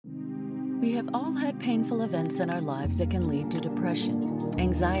We have all had painful events in our lives that can lead to depression,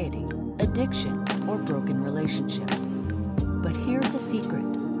 anxiety, addiction, or broken relationships. But here's a secret.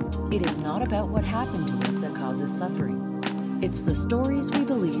 It is not about what happened to us that causes suffering. It's the stories we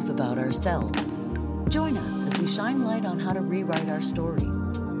believe about ourselves. Join us as we shine light on how to rewrite our stories,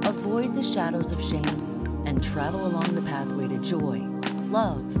 avoid the shadows of shame, and travel along the pathway to joy,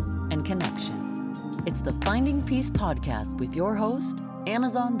 love, and connection. It's the Finding Peace podcast with your host,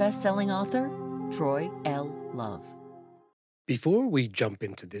 Amazon best-selling author, Troy L. Love. Before we jump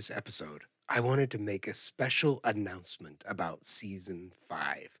into this episode, I wanted to make a special announcement about Season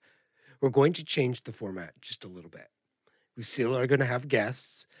 5. We're going to change the format just a little bit. We still are going to have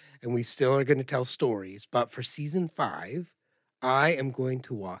guests, and we still are going to tell stories, but for Season 5, I am going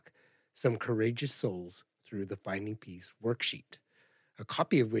to walk some courageous souls through the Finding Peace worksheet, a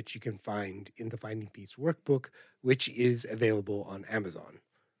copy of which you can find in the Finding Peace workbook, which is available on Amazon.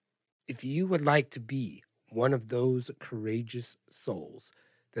 If you would like to be one of those courageous souls,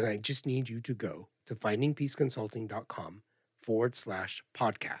 then I just need you to go to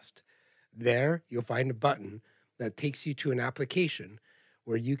findingpeaceconsulting.com/podcast. There, you'll find a button that takes you to an application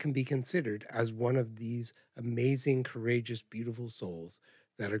where you can be considered as one of these amazing, courageous, beautiful souls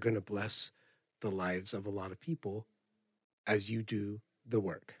that are going to bless the lives of a lot of people as you do the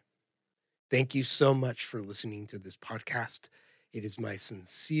work. Thank you so much for listening to this podcast. It is my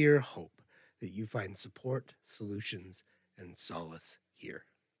sincere hope that you find support, solutions, and solace here.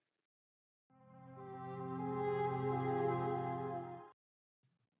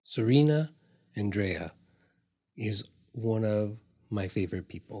 Serena Andrea is one of my favorite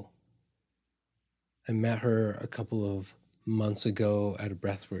people. I met her a couple of months ago at a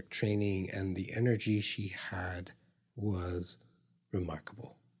breathwork training, and the energy she had was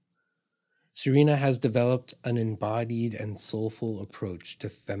remarkable. Serena has developed an embodied and soulful approach to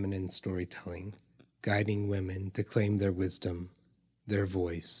feminine storytelling, guiding women to claim their wisdom, their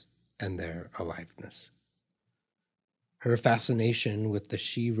voice, and their aliveness. Her fascination with the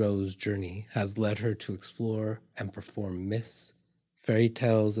She Rose journey has led her to explore and perform myths, fairy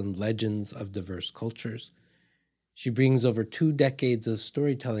tales, and legends of diverse cultures. She brings over 2 decades of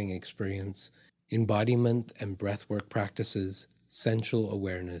storytelling experience, embodiment and breathwork practices, sensual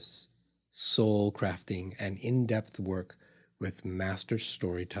awareness, soul crafting, and in-depth work with master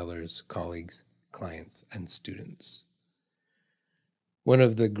storytellers, colleagues, clients, and students. One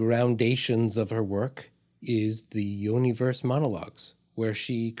of the groundations of her work is the Yoniverse Monologues, where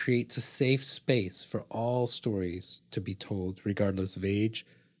she creates a safe space for all stories to be told, regardless of age,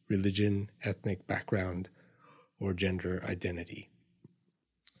 religion, ethnic background, or gender identity.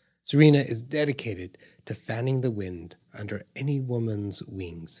 Serena is dedicated to fanning the wind under any woman's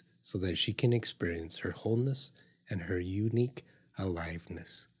wings so that she can experience her wholeness and her unique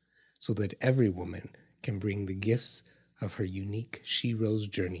aliveness, so that every woman can bring the gifts of her unique She Rose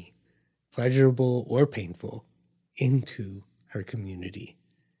journey, pleasurable or painful, into her community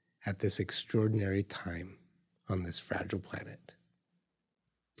at this extraordinary time on this fragile planet.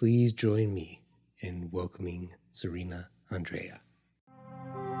 Please join me in welcoming Serena Andrea.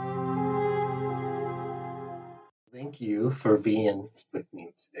 Thank you for being with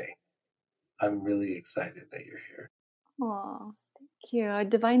me today. I'm really excited that you're here. Oh, thank you. A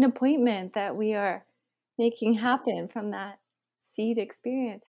divine appointment that we are making happen from that seed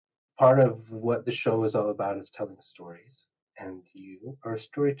experience. Part of what the show is all about is telling stories, and you are a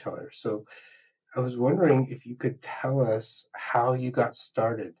storyteller. So I was wondering if you could tell us how you got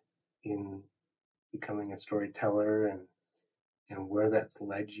started in becoming a storyteller and where that's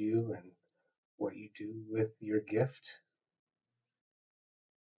led you and what you do with your gift.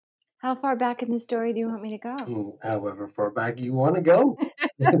 How far back in the story do you want me to go? However far back you want to go.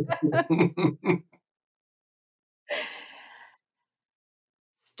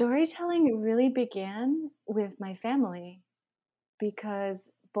 Storytelling really began with my family because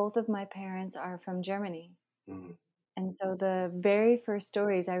both of my parents are from Germany. Mm. And so the very first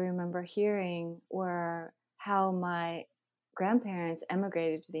stories I remember hearing were how my grandparents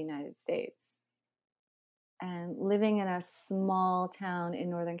emigrated to the United States. And living in a small town in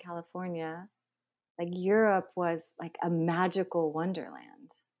Northern California, like Europe was like a magical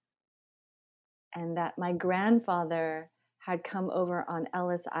wonderland. And that my grandfather had come over on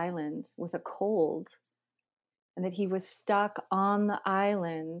Ellis Island with a cold, and that he was stuck on the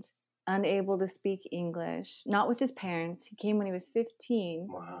island, unable to speak English, not with his parents. He came when he was 15.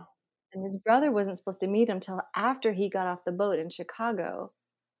 Wow. And his brother wasn't supposed to meet him till after he got off the boat in Chicago.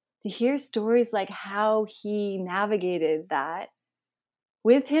 To hear stories like how he navigated that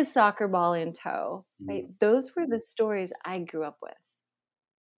with his soccer ball in tow, right? Those were the stories I grew up with.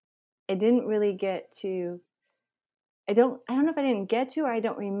 I didn't really get to, I don't know if I didn't get to, or I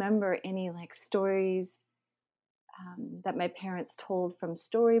don't remember any like stories that my parents told from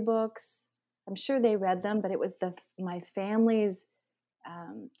storybooks. I'm sure they read them, but it was my family's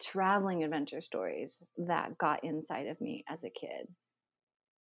traveling adventure stories that got inside of me as a kid.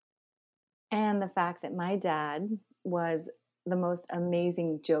 And the fact that my dad was the most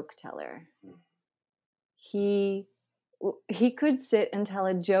amazing joke teller. He he could sit and tell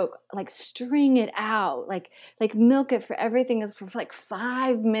a joke, like string it out, like milk it for everything is for like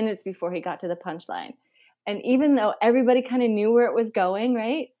 5 minutes before he got to the punchline. And even though everybody kind of knew where it was going,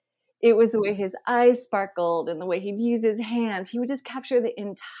 right? It was the way his eyes sparkled and the way he'd use his hands. He would just capture the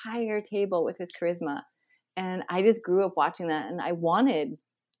entire table with his charisma. And I just grew up watching that, and I wanted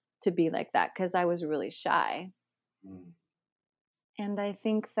to be like that because I was really shy. Mm. And I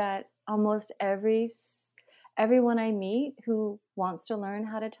think that almost everyone I meet who wants to learn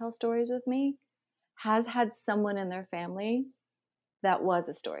how to tell stories with me has had someone in their family that was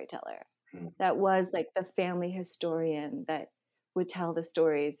a storyteller, that was like the family historian that would tell the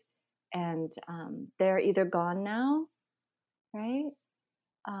stories. And they're either gone now, right?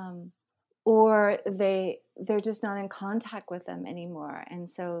 Or they're just not in contact with them anymore. And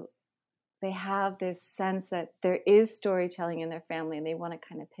so they have this sense that there is storytelling in their family, and they want to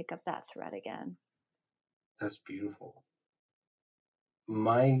kind of pick up that thread again. That's beautiful.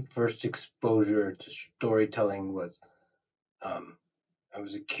 My first exposure to storytelling was, I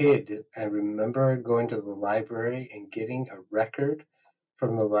was a kid. I remember going to the library and getting a record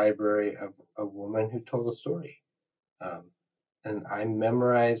from the library of a woman who told a story. And I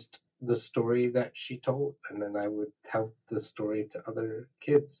memorized the story that she told, and then I would tell the story to other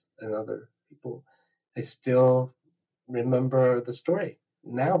kids and other people. I still remember the story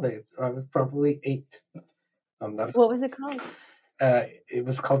nowadays. I was probably 8. What was it called? It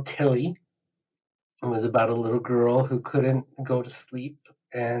was called Tilly. It was about a little girl who couldn't go to sleep,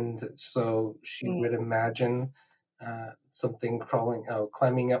 and so she would imagine something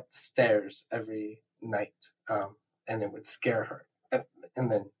climbing up the stairs every night, and it would scare her, and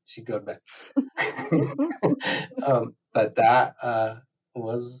then she'd go to bed. But that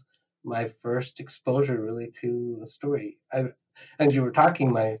was my first exposure really to a story. As you were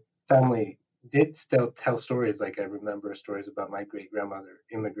talking, my family did still tell stories. Like I remember stories about my great grandmother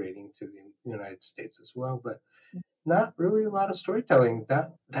immigrating to the United States as well, but not really a lot of storytelling.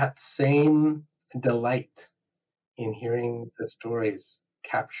 That same delight in hearing the stories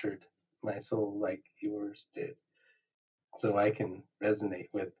captured my soul like yours did. So I can resonate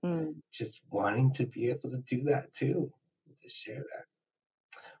with just wanting to be able to do that too, to share that.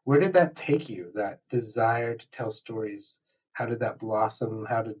 Where did that take you, that desire to tell stories? How did that blossom?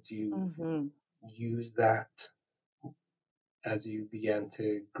 How did you use that as you began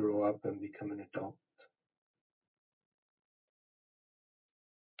to grow up and become an adult?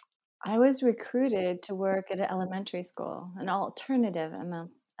 I was recruited to work at an elementary school, an alternative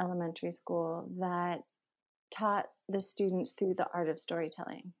elementary school that taught the students through the art of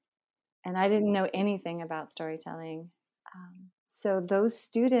storytelling. And I didn't know anything about storytelling. So those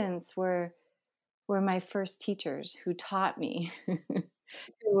students were my first teachers who taught me,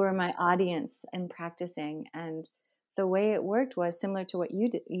 who were my audience in practicing. And the way it worked was similar to what you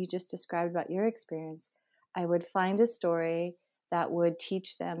just described about your experience. I would find a story that would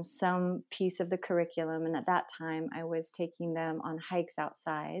teach them some piece of the curriculum. And at that time, I was taking them on hikes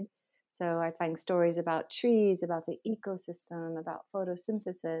outside. So I'd find stories about trees, about the ecosystem, about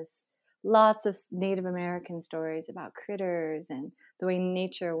photosynthesis, lots of Native American stories about critters and the way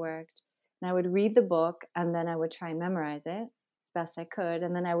nature worked. And I would read the book, and then I would try and memorize it as best I could.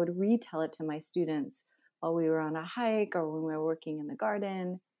 And then I would retell it to my students while we were on a hike or when we were working in the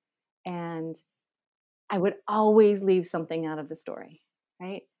garden. And I would always leave something out of the story,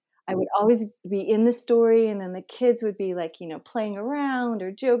 right? I would always be in the story, and then the kids would be like, playing around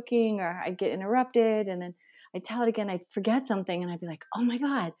or joking, or I'd get interrupted, and then I'd tell it again, I'd forget something, and I'd be like, oh my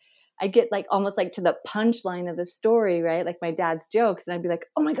God. I get like almost like to the punchline of the story, right? Like my dad's jokes, and I'd be like,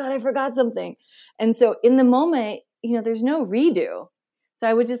 oh my God, I forgot something. And so in the moment, there's no redo. So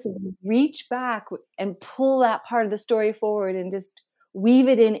I would just reach back and pull that part of the story forward and just weave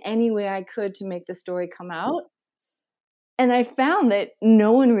it in any way I could to make the story come out. And I found that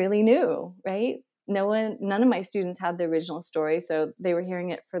no one really knew, right? None of my students had the original story, so they were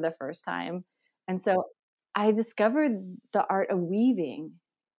hearing it for the first time. And so I discovered the art of weaving.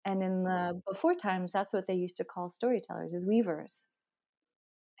 And in the before times, that's what they used to call storytellers, is weavers.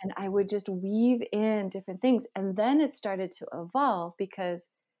 And I would just weave in different things. And then it started to evolve because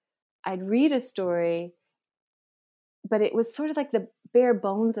I'd read a story, but it was sort of like the bare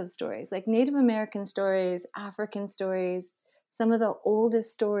bones of stories, like Native American stories, African stories. Some of the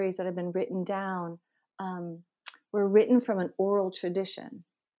oldest stories that have been written down um, were written from an oral tradition,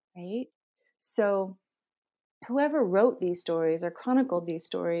 right? So whoever wrote these stories or chronicled these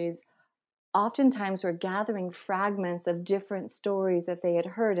stories oftentimes were gathering fragments of different stories that they had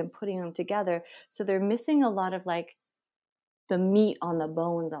heard and putting them together. So they're missing a lot of like the meat on the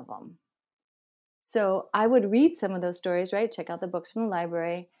bones of them. So I would read some of those stories, right? Check out the books from the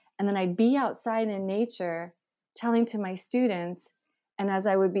library. And then I'd be outside in nature telling to my students. And as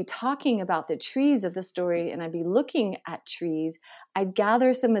I would be talking about the trees of the story and I'd be looking at trees, I'd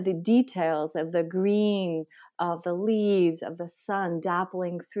gather some of the details of the green, of the leaves, of the sun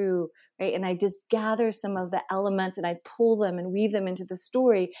dappling through, right? And I just gather some of the elements and I'd pull them and weave them into the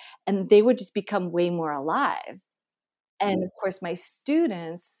story. And they would just become way more alive. And of course, my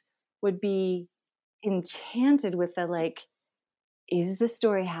students would be enchanted with the like, is the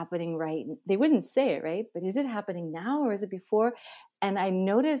story happening right? They wouldn't say it, right? But is it happening now or is it before? And I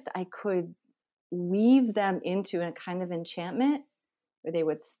noticed I could weave them into a kind of enchantment where they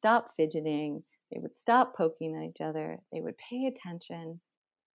would stop fidgeting, they would stop poking at each other, they would pay attention.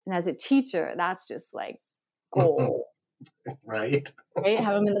 And as a teacher, that's just like gold, Right. right?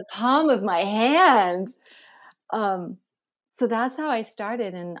 Have them in the palm of my hand. Um, so that's how I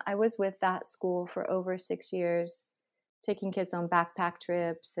started. And I was with that school for over 6 years, taking kids on backpack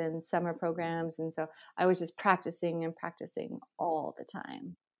trips and summer programs. And so I was just practicing and practicing all the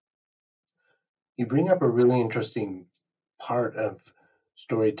time. You bring up a really interesting part of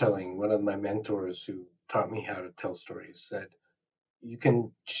storytelling. One of my mentors who taught me how to tell stories said, you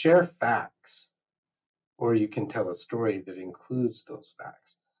can share facts or you can tell a story that includes those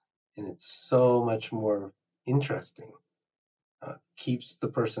facts. And it's so much more interesting. Keeps the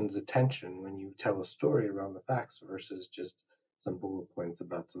person's attention when you tell a story around the facts versus just some bullet points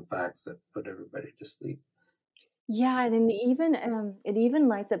about some facts that put everybody to sleep. Yeah, and then even it even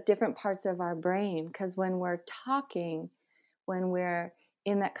lights up different parts of our brain because when we're talking, when we're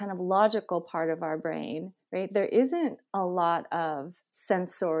in that kind of logical part of our brain, right, there isn't a lot of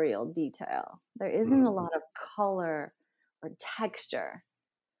sensorial detail. There isn't a Mm, lot of color or texture.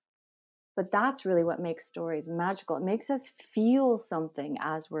 But that's really what makes stories magical. It makes us feel something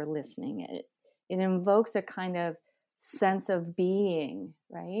as we're listening. It invokes a kind of sense of being,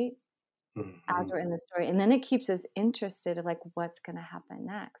 right? As mhm, we're in the story. And then it keeps us interested of like what's going to happen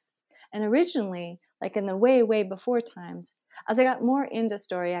next. And originally, like in the way, way before times, as I got more into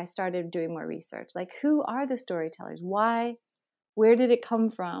story, I started doing more research. Like who are the storytellers? Why? Where did it come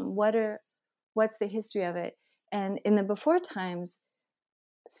from? What's the history of it? And in the before times,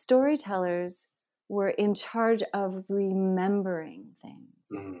 storytellers were in charge of remembering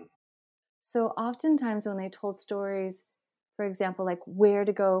things. mm, So oftentimes when they told stories, for example, like where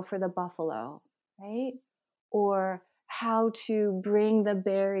to go for the buffalo, right? Or how to bring the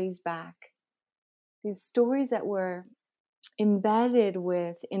berries back. These stories that were embedded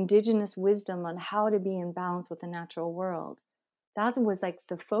with indigenous wisdom on how to be in balance with the natural world. That was like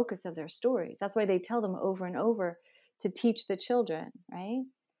the focus of their stories. That's why they tell them over and over to teach the children, right?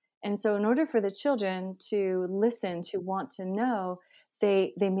 And so in order for the children to listen, to want to know,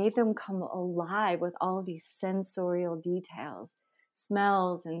 they made them come alive with all of these sensorial details,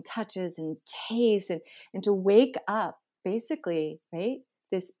 smells and touches and tastes, and to wake up basically, right?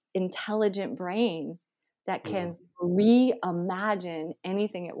 This intelligent brain that mm. can reimagine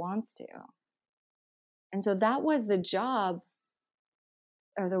anything it wants to. And so that was the job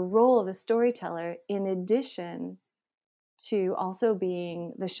or the role of the storyteller, in addition to also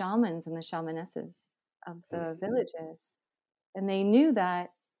being the shamans and the shamanesses of the villages. And they knew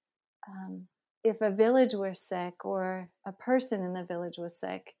that if a village was sick or a person in the village was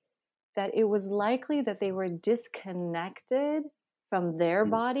sick, that it was likely that they were disconnected from their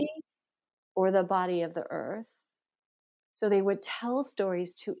Mm, body or the body of the earth. So they would tell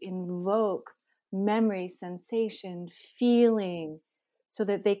stories to invoke memory, sensation, feeling, so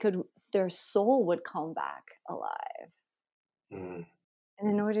that their soul would come back alive. mm, And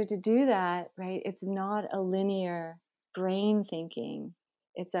in order to do that, right, it's not a linear brain thinking.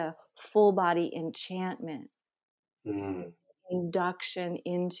 It's a full body enchantment, mm. induction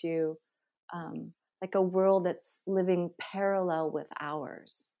into like a world that's living parallel with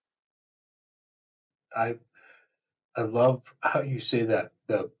ours. I I love how you say that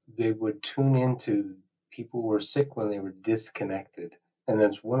they would tune into people who were sick when they were disconnected, and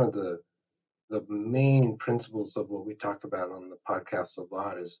that's one of the main principles of what we talk about on the podcast a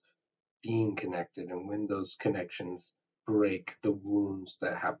lot is being connected, and when those connections break, the wounds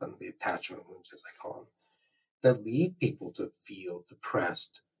that happen, the attachment wounds, as I call them. that lead people to feel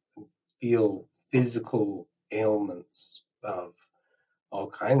depressed, feel physical ailments of all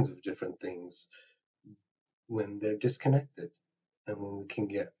kinds of different things when they're disconnected. And when we can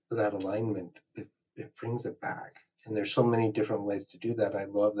get that alignment, it brings it back. And there's so many different ways to do that. I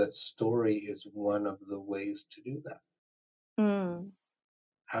love that story is one of the ways to do that. Mm.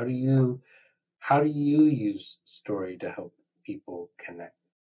 How do you use story to help people connect?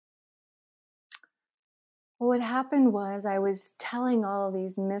 Well, what happened was I was telling all of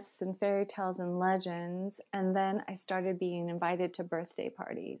these myths and fairy tales and legends, and then I started being invited to birthday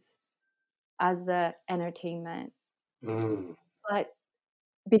parties as the entertainment. Mm, But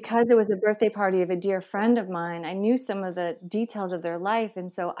because it was a birthday party of a dear friend of mine, I knew some of the details of their life.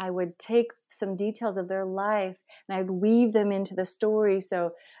 And so I would take some details of their life and I'd weave them into the story.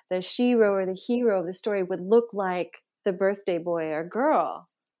 So the shero or the hero of the story would look like the birthday boy or girl,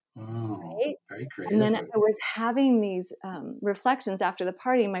 right? very And then creative. I was having these reflections after the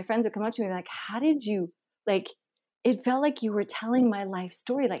party, and my friends would come up to me like, how did you, like, it felt like you were telling my life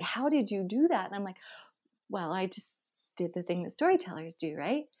story. Like, how did you do that? And I'm like, well, I just did the thing that storytellers do,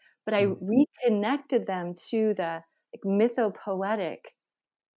 right? But I Mm, reconnected them to the like, mythopoetic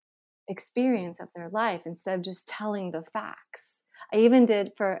experience of their life instead of just telling the facts. I even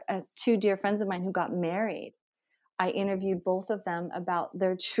did for two dear friends of mine who got married. I interviewed both of them about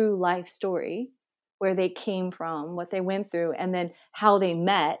their true life story, where they came from, what they went through, and then how they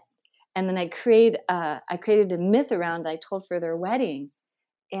met. And then I created a myth around that I told for their wedding.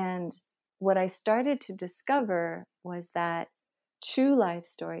 And what I started to discover was that true life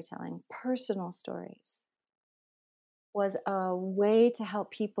storytelling, personal stories, was a way to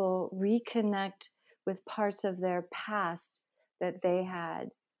help people reconnect with parts of their past that they had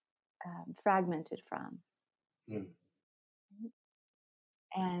fragmented from. mm,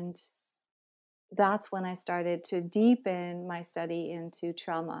 And that's when I started to deepen my study into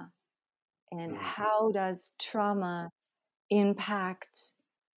trauma and mm, how does trauma impact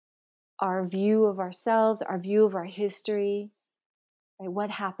our view of ourselves, our view of our history, right?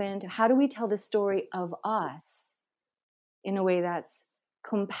 What happened? How do we tell the story of us in a way that's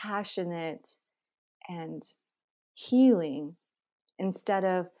compassionate and healing instead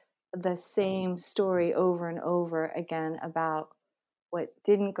of the same story over and over again about what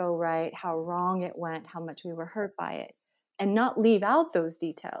didn't go right, how wrong it went, how much we were hurt by it, and not leave out those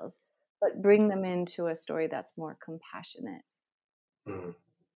details, but bring them into a story that's more compassionate. mm.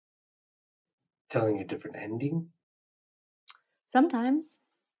 Telling a different ending? Sometimes,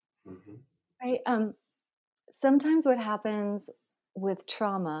 Hmm. right? Sometimes what happens with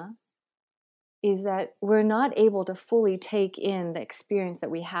trauma is that we're not able to fully take in the experience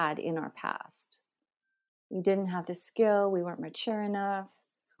that we had in our past. We didn't have the skill, we weren't mature enough,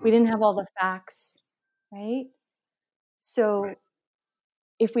 we didn't Hmm. have all the facts, right? Right. So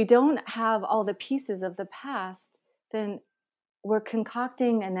if we don't have all the pieces of the past, then we're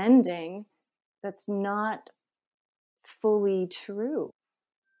concocting an ending that's not fully true.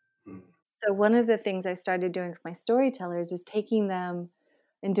 Mm, So, one of the things I started doing with my storytellers is taking them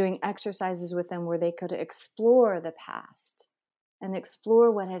and doing exercises with them where they could explore the past and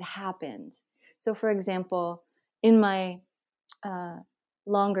explore what had happened. So, for example, in my uh,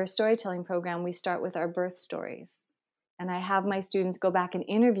 longer storytelling program, we start with our birth stories. And I have my students go back and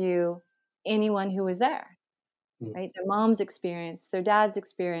interview anyone who was there, mm, right? Their mom's experience, their dad's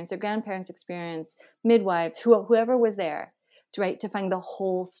experience, their grandparents' experience, midwives, whoever was there, right, to find the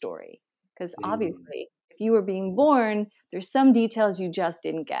whole story. Because mm. obviously, if you were being born, there's some details you just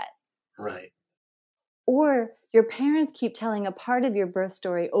didn't get. Right. Or your parents keep telling a part of your birth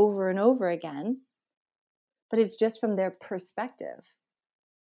story over and over again, but it's just from their perspective.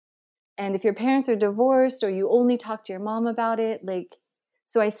 And if your parents are divorced or you only talk to your mom about it, like,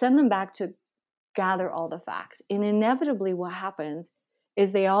 so I send them back to gather all the facts. And inevitably, what happens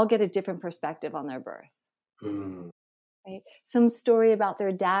is they all get a different perspective on their birth. Mm, Right? Some story about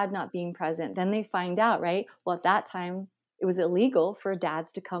their dad not being present. Then they find out, right? Well, at that time, it was illegal for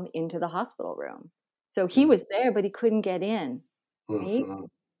dads to come into the hospital room. So he mm, was there, but he couldn't get in, right? mhm,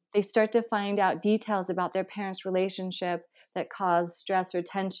 They start to find out details about their parents' relationship that caused stress or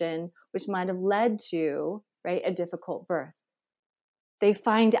tension, which might have led to, right, a difficult birth. They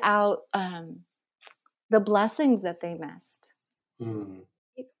find out the blessings that they missed. mm,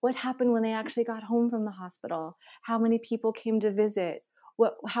 What happened when they actually got home from the hospital? How many people came to visit?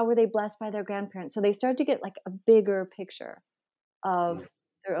 How were they blessed by their grandparents? So they start to get like a bigger picture mm, of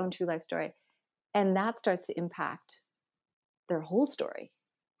their own true life story. And that starts to impact their whole story,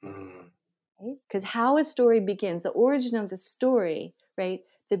 mm, right? Because how a story begins, the origin of the story, right?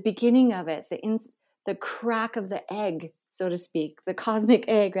 The beginning of it, the crack of the egg, so to speak, the cosmic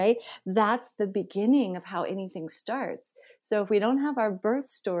egg, right? That's the beginning of how anything starts. So if we don't have our birth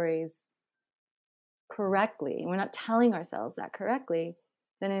stories correctly, we're not telling ourselves that correctly,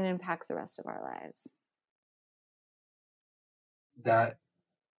 then it impacts the rest of our lives. That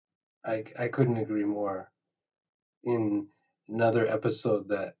I couldn't agree more. In another episode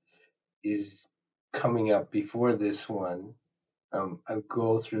that is coming up before this one, I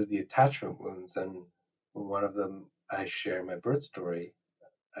go through the attachment wounds, and one of them I share my birth story.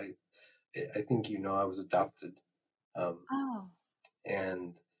 I I think I was adopted, Oh.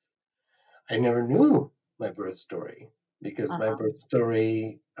 and I never knew my birth story because my Uh-huh. birth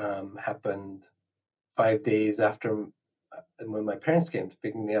story happened 5 days after when my parents came to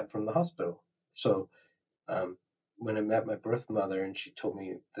pick me up from the hospital. So um, when I met my birth mother and she told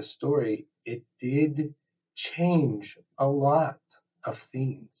me the story, it did change a lot of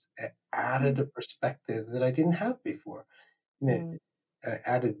things. It added a perspective that I didn't have before. And it Mm.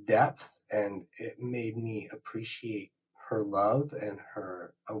 added depth, and it made me appreciate her love and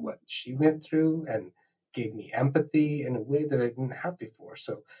what she went through, and gave me empathy in a way that I didn't have before.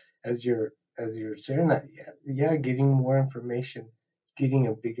 So as you're sharing that, yeah, getting more information, getting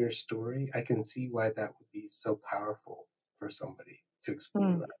a bigger story, I can see why that would be so powerful for somebody to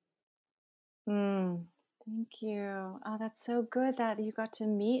explore Mm. that. Mm. Thank you. Oh, that's so good that you got to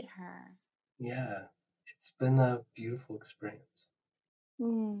meet her. Yeah, it's been a beautiful experience.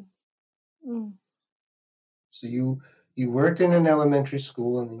 Mm. Mm. So you worked in an elementary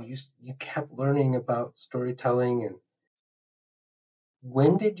school, and then you kept learning about storytelling. And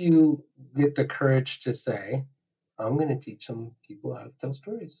when did you get the courage to say, "I'm going to teach some people how to tell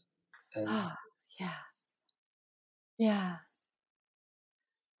stories"? And Oh, yeah. Yeah.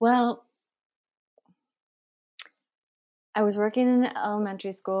 Well, I was working in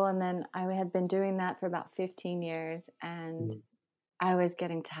elementary school, and then I had been doing that for about 15 years, and I was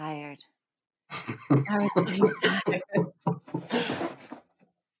getting tired. I was getting tired.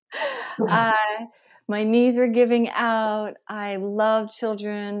 I My knees were giving out. I love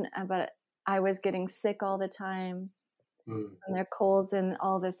children, but I was getting sick all the time Mm, from their colds and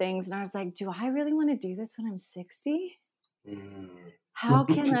all the things. And I was like, do I really want to do this when I'm 60? mm, How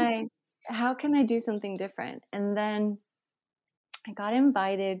can I how can I do something different? And then I got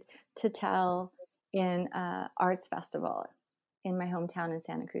invited to tell in a arts festival in my hometown in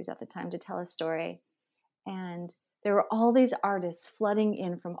Santa Cruz at the time, to tell a story. And there were all these artists flooding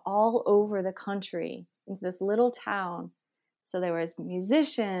in from all over the country into this little town. So there was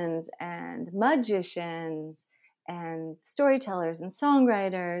musicians and magicians and storytellers and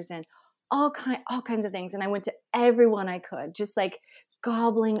songwriters and all kinds of things. And I went to everyone I could, just like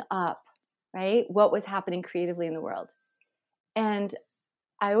gobbling up, right, what was happening creatively in the world. And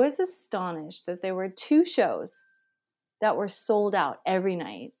I was astonished that there were 2 shows that were sold out every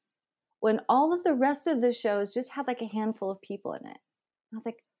night, when all of the rest of the shows just had like a handful of people in it. I was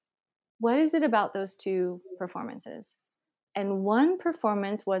like, what is it about those 2 performances? And one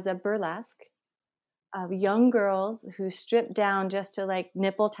performance was a burlesque of young girls who stripped down just to like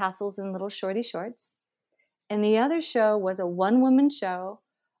nipple tassels and little shorty shorts. And the other show was a one-woman show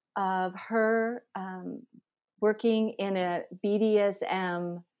of her working in a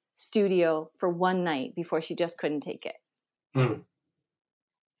BDSM studio for one night before she just couldn't take it. mm,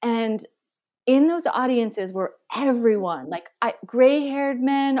 And in those audiences were everyone, like gray-haired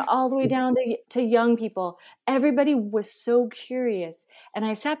men all the way down to young people. Everybody was so curious. And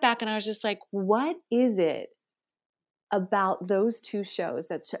I sat back and I was just like, what is it about those 2 shows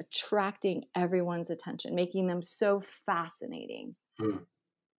that's attracting everyone's attention, making them so fascinating? mm,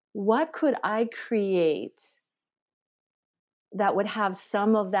 What could I create that would have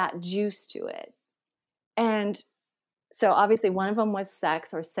some of that juice to it? And so obviously one of them was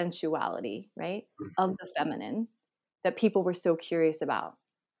sex or sensuality, right? Of mm, the feminine that people were so curious about.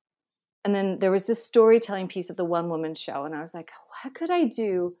 And then there was this storytelling piece of the one woman show. And I was like, what could I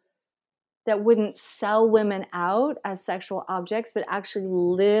do that wouldn't sell women out as sexual objects, but actually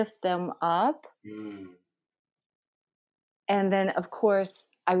lift them up? mm, And then, of course,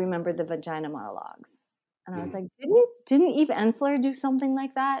 I remembered the vagina monologues. And I was mm. like, didn't Eve Ensler do something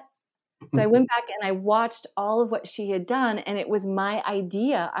like that? So I went back and I watched all of what she had done, and it was my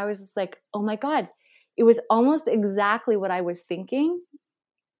idea. I was just like, oh my God, it was almost exactly what I was thinking.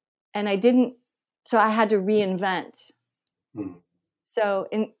 And so I had to reinvent. Mm, So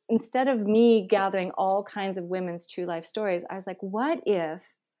instead of me gathering all kinds of women's true life stories, I was like, what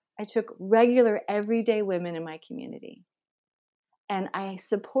if I took regular everyday women in my community and I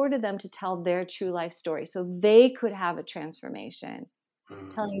supported them to tell their true life story so they could have a transformation,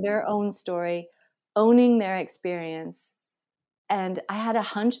 mm, telling their own story owning their experience. And I had a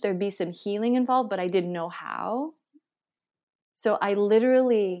hunch there'd be some healing involved, but I didn't know how. So I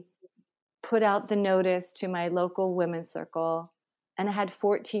literally put out the notice to my local women's circle, and I had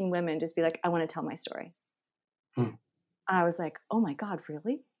 14 women just be like, I want to tell my story. Hmm. I was like, oh my God,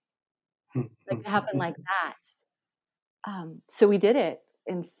 really? Like it happened like that. So we did it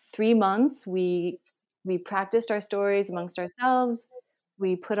in 3 months. We practiced our stories amongst ourselves.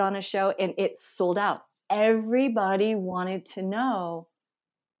 We put on a show, and it sold out. Everybody wanted to know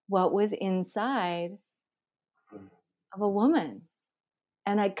what was inside of a woman.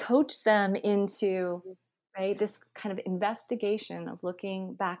 And I coached them into, right, this kind of investigation of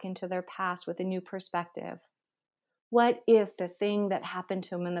looking back into their past with a new perspective. What if the thing that happened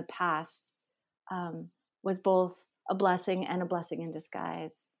to them in the past was both a blessing and a blessing in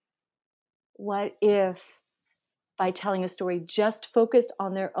disguise? What if, by telling a story just focused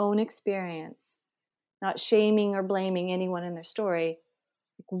on their own experience, not shaming or blaming anyone in their story,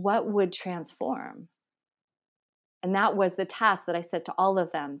 what would transform? And that was the task that I set to all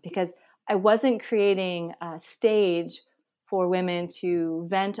of them, because I wasn't creating a stage for women to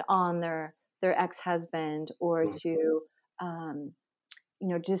vent on their ex-husband, or to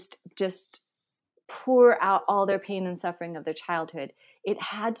just pour out all their pain and suffering of their childhood. It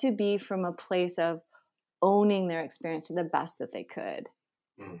had to be from a place of owning their experience to the best that they could.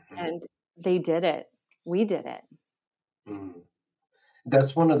 And they did it. We did it.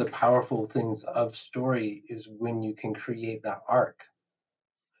 That's one of the powerful things of story, is when you can create that arc.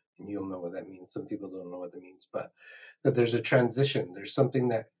 And you'll know what that means. Some people don't know what that means, but that there's a transition. There's something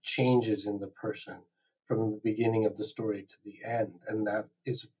that changes in the person from the beginning of the story to the end. And that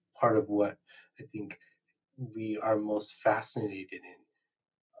is part of what I think we are most fascinated in,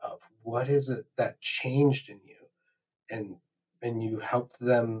 of what is it that changed in you, and you helped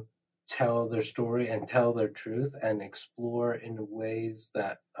them tell their story and tell their truth and explore in ways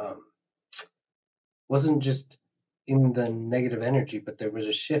that wasn't just in the negative energy, but there was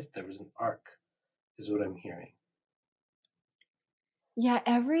a shift, there was an arc, is what I'm hearing. Yeah,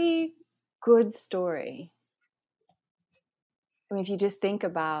 every good story. I mean, if you just think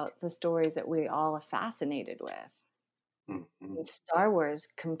about the stories that we all are fascinated with, Star Wars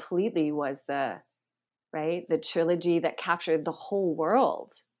completely was the trilogy that captured the whole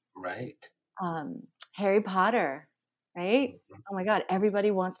world. Right. Harry Potter, right? Oh my God,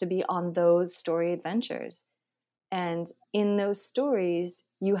 everybody wants to be on those story adventures. And in those stories,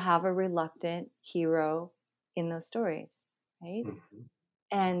 you have a reluctant hero in those stories, right?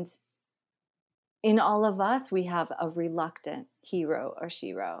 And in all of us, we have a reluctant hero or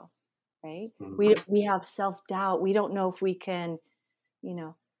shero, right? We have self-doubt. We don't know if we can,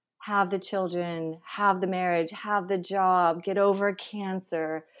 have the children, have the marriage, have the job, get over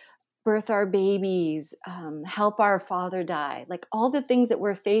cancer, birth our babies, help our father die. Like all the things that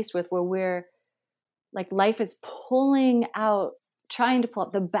we're faced with, where we're like, life is pulling out, trying to pull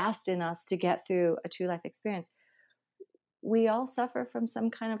out the best in us to get through a true life experience. We all suffer from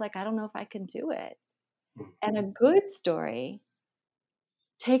some kind of like, I don't know if I can do it. And a good story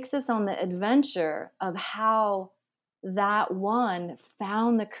takes us on the adventure of how that one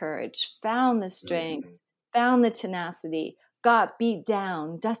found the courage, found the strength, found the tenacity, got beat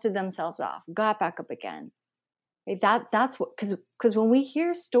down, dusted themselves off, got back up again. Right? That's what, because when we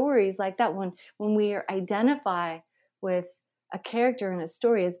hear stories like that, when we identify with a character in a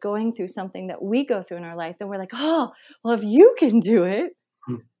story as going through something that we go through in our life, then we're like, oh, well, if you can do it,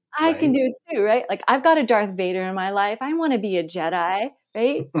 I can do it too, right? Like I've got a Darth Vader in my life. I want to be a Jedi,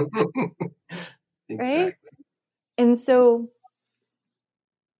 right? Exactly. Right? And so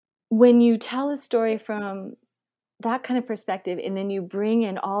when you tell a story from that kind of perspective, and then you bring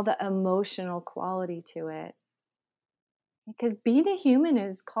in all the emotional quality to it, because being a human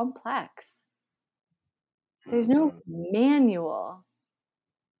is complex. There's no manual.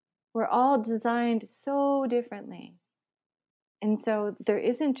 We're all designed so differently. And so there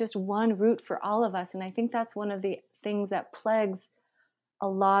isn't just one route for all of us. And I think that's one of the things that plagues a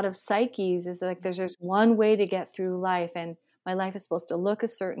lot of psyches, is like there's just one way to get through life, and my life is supposed to look a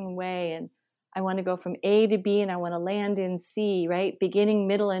certain way, and I want to go from A to B, and I want to land in C, right? Beginning,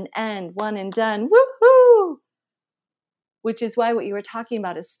 middle, and end, one and done. Woohoo! Which is why what you were talking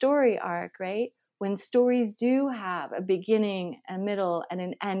about is story arc, right? When stories do have a beginning, a middle, and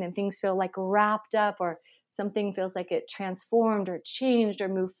an end, and things feel like wrapped up, or something feels like it transformed or changed or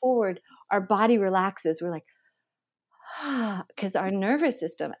moved forward, our body relaxes. We're like, because our nervous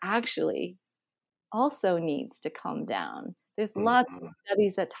system actually also needs to calm down. There's lots of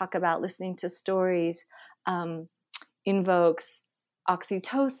studies that talk about listening to stories invokes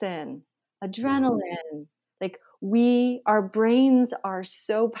oxytocin, adrenaline. Like our brains are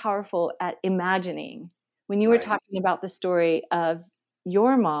so powerful at imagining. When you were Right. talking about the story of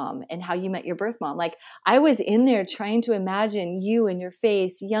your mom and how you met your birth mom, like I was in there trying to imagine you and your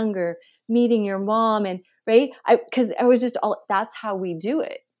face, younger, meeting your mom, and right, because I was just all. That's how we do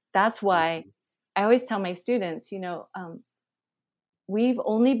it. That's why I always tell my students, we've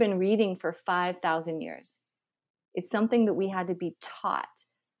only been reading for 5,000 years. It's something that we had to be taught,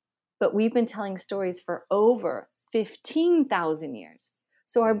 but we've been telling stories for over 15,000 years.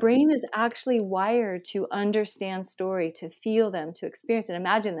 So our brain is actually wired to understand story, to feel them, to experience and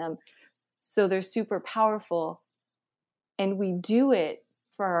imagine them. So they're super powerful, and we do it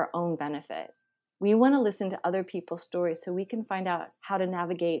for our own benefit. We want to listen to other people's stories so we can find out how to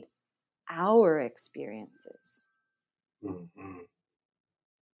navigate our experiences. Mm-hmm.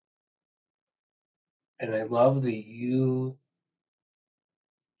 And I love that you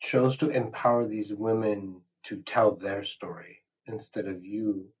chose to empower these women to tell their story instead of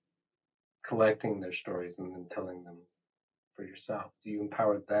you collecting their stories and then telling them for yourself. You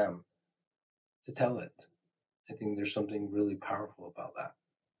empowered them to tell it. I think there's something really powerful about that.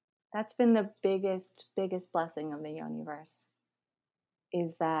 That's been the biggest blessing of the universe,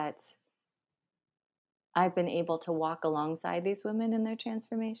 is that I've been able to walk alongside these women in their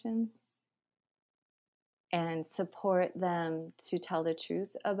transformations and support them to tell the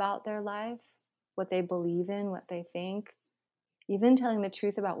truth about their life, what they believe in, what they think, even telling the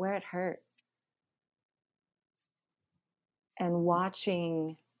truth about where it hurt. And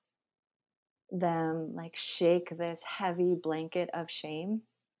watching them like shake this heavy blanket of shame.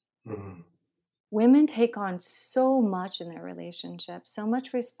 Mm-hmm. Women take on so much in their relationships, so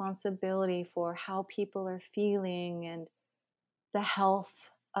much responsibility for how people are feeling and the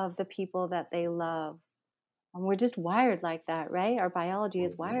health of the people that they love. And we're just wired like that, right? Our biology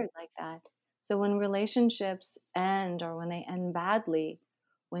is Mm-hmm. wired like that. So when relationships end or when they end badly,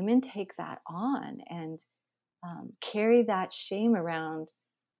 women take that on and carry that shame around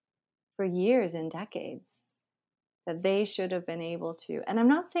for years and decades, that they should have been able to. And I'm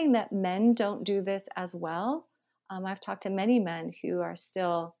not saying that men don't do this as well. I've talked to many men who are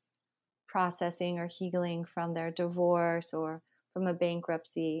still processing or healing from their divorce or from a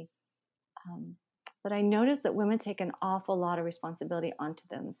bankruptcy. But I noticed that women take an awful lot of responsibility onto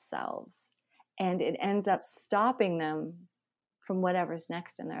themselves, and it ends up stopping them from whatever's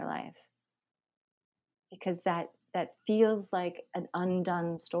next in their life, because that feels like an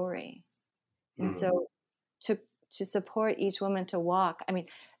undone story. And Mm-hmm. so to support each woman to walk, I mean,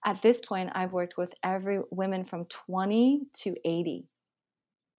 at this point I've worked with every women from 20 to 80.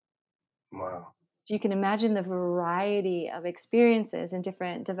 Wow. So you can imagine the variety of experiences in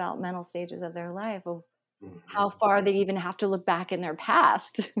different developmental stages of their life, of how Mm-hmm. far they even have to look back in their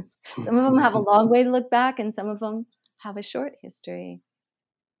past. Some of them have a long way to look back, and some of them have a short history.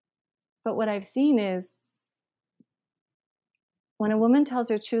 But what I've seen is when a woman tells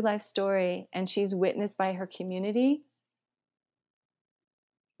her true life story and she's witnessed by her community,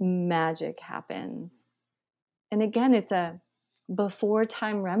 magic happens. And again, it's a before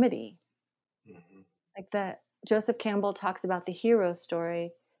time remedy. Mm-hmm. Like that Joseph Campbell talks about the hero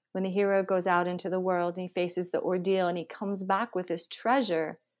story, when the hero goes out into the world and he faces the ordeal and he comes back with this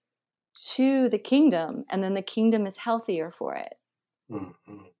treasure to the kingdom, and then the kingdom is healthier for it.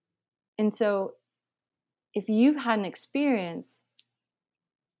 Mm-hmm. And so if you've had an experience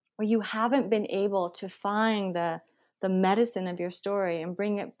where you haven't been able to find the medicine of your story and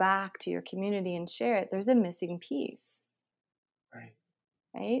bring it back to your community and share it, there's a missing piece.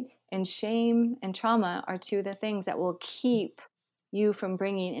 Right? And shame and trauma are two of the things that will keep you from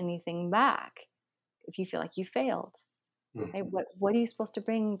bringing anything back if you feel like you failed. Mm-hmm. Right? What are you supposed to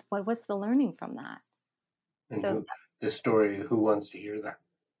bring? What's the learning from that? And So who wants to hear that?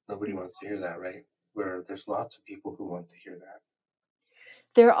 Nobody wants to hear that, right? Where there's lots of people who want to hear that.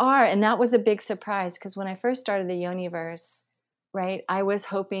 there are, and that was a big surprise, because when I first started the Yoniverse, right, I was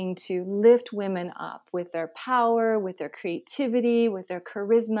hoping to lift women up with their power, with their creativity, with their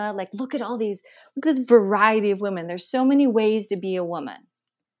charisma. Like, look at this variety of women. There's so many ways to be a woman.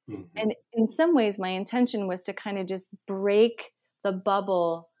 Mm-hmm. And in some ways, my intention was to kind of just break the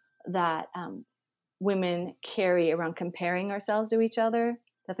bubble that women carry around comparing ourselves to each other,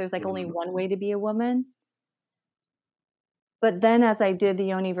 that there's like only Mm-hmm. one way to be a woman. But then as I did the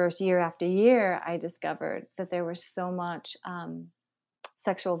Yoniverse year after year, I discovered that there was so much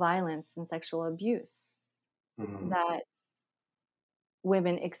sexual violence and sexual abuse Mm-hmm. that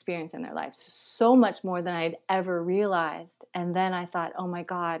women experience in their lives, so much more than I'd ever realized. And then I thought, oh my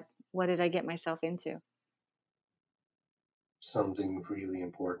God, what did I get myself into? Something really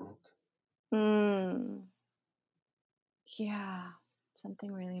important. Mm, yeah,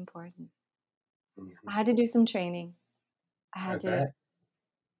 something really important. I Mhm. had to do some training. I I had to bet.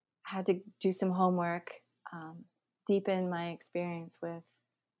 had to do some homework, um, deepen my experience with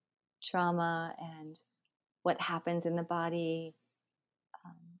trauma and what happens in the body.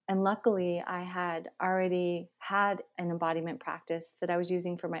 Um, and luckily, I had already had an embodiment practice that I was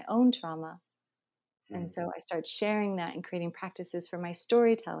using for my own trauma. And Mm, so I started sharing that and creating practices for my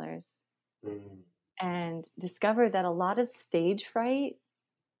storytellers mm, and discovered that a lot of stage fright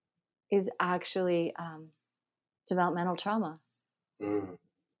is actually developmental trauma. mm,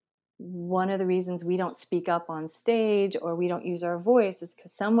 One of the reasons we don't speak up on stage or we don't use our voice is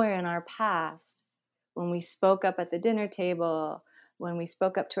because somewhere in our past, when we spoke up at the dinner table, when we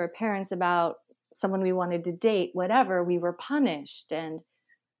spoke up to our parents about someone we wanted to date, whatever, we were punished and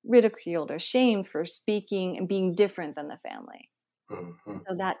ridiculed or shamed for speaking and being different than the family. And mhm,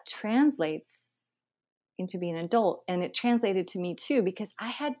 so that translates into being an adult. And it translated to me too, because I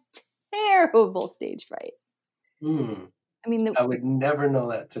had terrible stage fright. mm. I mean, I would never know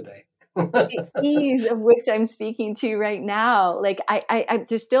that today. the ease of which I'm speaking to right now, like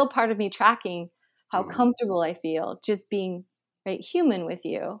there's still part of me tracking how Mm, comfortable I feel just being right human with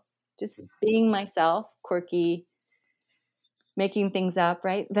you, just being myself, quirky, making things up,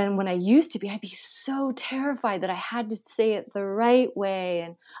 right? Then when I used to be, I'd be so terrified that I had to say it the right way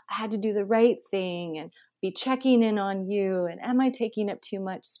and I had to do the right thing and be checking in on you and am I taking up too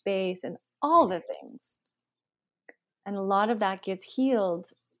much space and all mm, the things. And a lot of that gets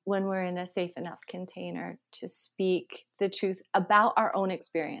healed when we're in a safe enough container to speak the truth about our own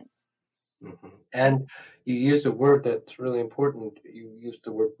experience. mhm. Right? And you used a word that's really important. You used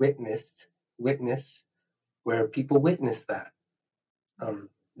the word witness, where people witness that. Yeah.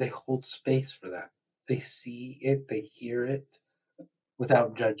 They hold space for that. They see it, they hear it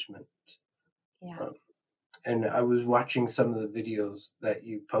without judgment. Yeah. Um, and I was watching some of the videos that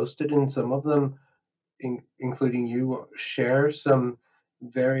you posted, and some of them, including you, share some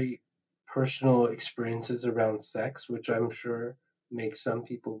very personal experiences around sex, which I'm sure makes some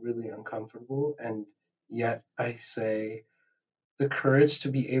people really uncomfortable. And yet, I say the courage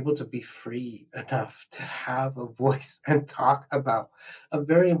to be able to be free enough to have a voice and talk about a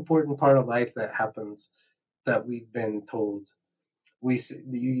very important part of life that happens that we've been told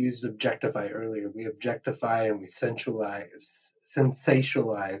you used objectify earlier. We objectify and we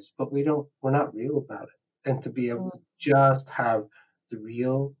sensationalize, but we're not real about it. And to be able Mm, to just have the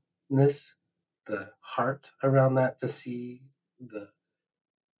realness, the heart around that, to see the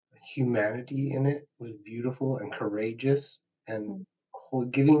humanity in it was beautiful and courageous, and mm,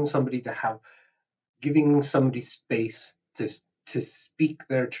 giving somebody space to speak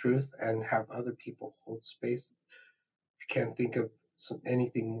their truth and have other people hold space. I can't think of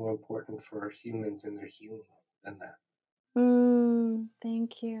anything more important for humans in their healing than that.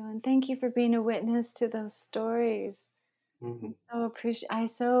 Thank you. And thank you for being a witness to those stories. Mhm, I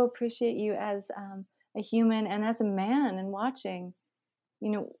so appreciate you as a human and as a man and watching.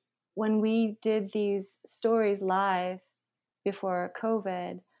 You know, when we did these stories live before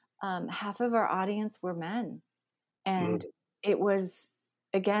COVID, half of our audience were men. And mm, it was,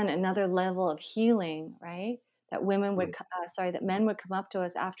 again, another level of healing, right? That mm, that men would come up to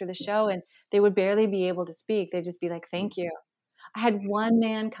us after the show and they would barely be able to speak. They'd just be like, mm, thank you. I had one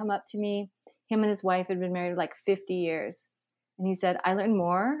man come up to me. Him and his wife had been married like 50 years. And he said, I learned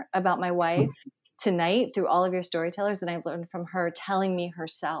more about my wife tonight through all of your storytellers than I've learned from her telling me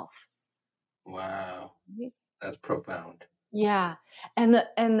herself. wow, Right? that's profound. Yeah. And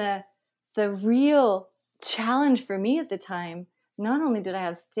the real challenge for me at the time, not only did I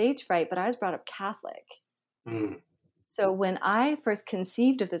have stage fright, but I was brought up Catholic. Mm, So when I first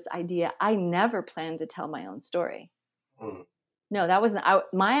conceived of this idea, I never planned to tell my own story. mm, No, that wasn't.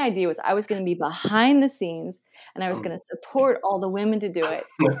 My idea was I was going to be behind the scenes and I was mm. going to support all the women to do it.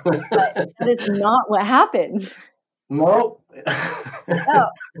 But that is not what happened. Nope. No,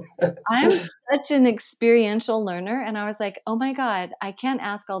 I'm such an experiential learner. And I was like, oh my God, I can't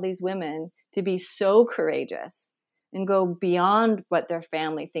ask all these women to be so courageous and go beyond what their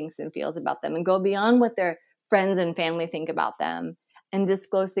family thinks and feels about them and go beyond what their friends and family think about them and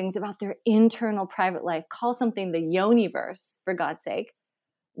disclose things about their internal private life. Call something the yoniverse, for God's sake,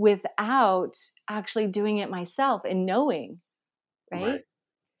 without actually doing it myself and knowing, right? Right.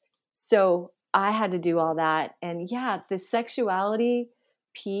 So I had to do all that. And yeah, the sexuality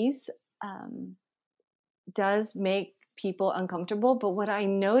piece um, does make people uncomfortable. But what I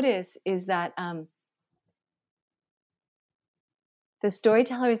notice is that the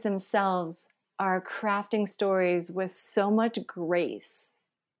storytellers themselves are crafting stories with so much grace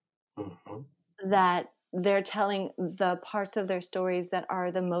Mhm. that they're telling the parts of their stories that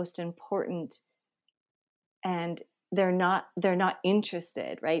are the most important, and they're not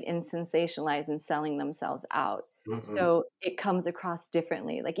interested, right, in sensationalizing and selling themselves out. Mm-mm. So it comes across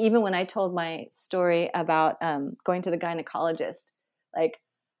differently. Like even when I told my story about going to the gynecologist, like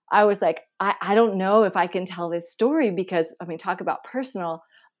I was like, I don't know if I can tell this story because I mean, talk about personal,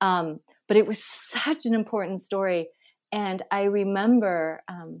 but it was such an important story. And I remember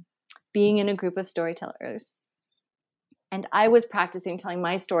being in a group of storytellers, and I was practicing telling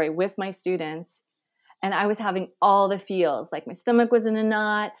my story with my students, and I was having all the feels. Like my stomach was in a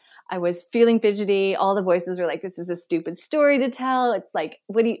knot. I was feeling fidgety. All the voices were like, "This is a stupid story to tell. It's like,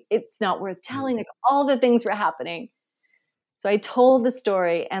 it's not worth telling." Like all the things were happening. So I told the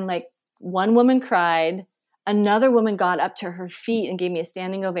story, and like one woman cried. Another woman got up to her feet and gave me a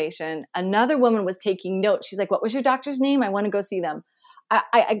standing ovation. Another woman was taking notes. She's like, "What was your doctor's name? I want to go see them."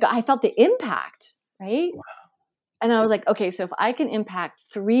 I felt the impact, right? And I was like, okay, so if I can impact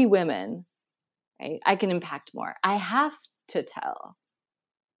 3 women, right, I can impact more. I have to tell,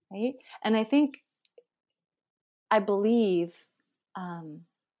 right? And I believe, um,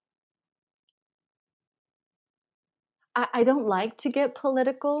 I don't like to get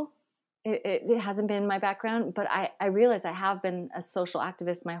political. It hasn't been my background, but I realize I have been a social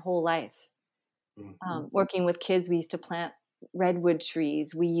activist my whole life. Mhm. Working with kids, we used to plant redwood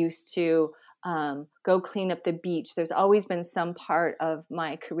trees. We used to go clean up the beach. There's always been some part of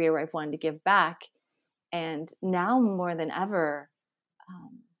my career where I've wanted to give back. And now more than ever,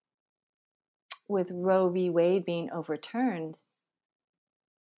 um, with Roe v. Wade being overturned,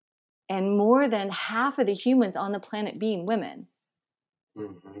 and more than half of the humans on the planet being women,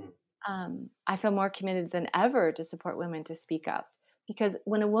 Mhm. I feel more committed than ever to support women to speak up. Because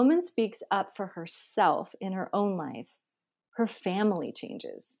when a woman speaks up for herself in her own life, her family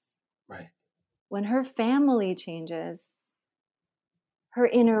changes. Right. When her family changes, her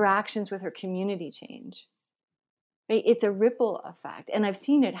interactions with her community change. Right? It's a ripple effect. And I've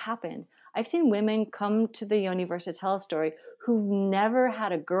seen it happen. I've seen women come to the Universe to tell a story who've never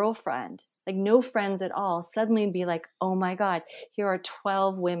had a girlfriend, like no friends at all, suddenly be like, oh my God, here are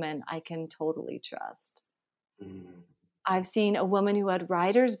 12 women I can totally trust. Mhm. I've seen a woman who had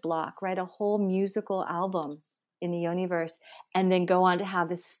writer's block write a whole musical album in the Universe and then go on to have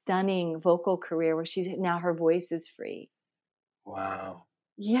this stunning vocal career where she's now her voice is free. Wow.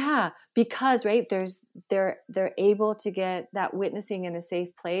 Yeah, because right, they're able to get that witnessing in a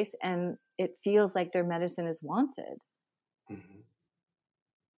safe place, and it feels like their medicine is wanted. Mhm.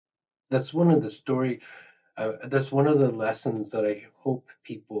 That's one of the story. That's one of the lessons that I hope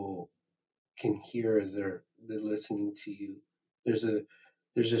people can hear as they're listening to you. There's a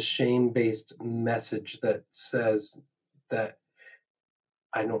there's a shame-based message that says that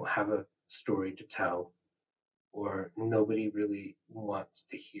I don't have a story to tell, or nobody really wants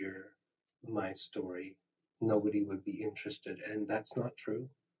to hear my story. Nobody would be interested, and that's not true.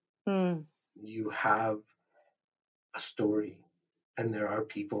 Mm, You have a story, and there are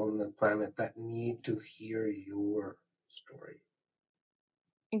people on the planet that need to hear your story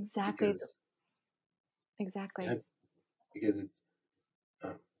exactly, because yeah, exactly. because it's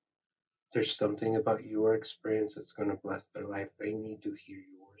um, there's something about your experience that's going to bless their life. They need to hear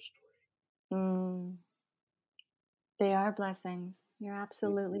your Mm, they are blessings. You're story.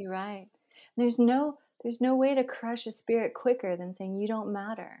 absolutely right. There's no way to crush a spirit quicker than saying you don't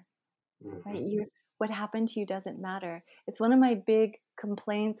matter. Right? Mm-hmm. What happened to you doesn't matter. It's one of my big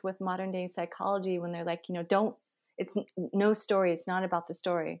complaints with modern day psychology when they're like, don't, it's no story, it's not about the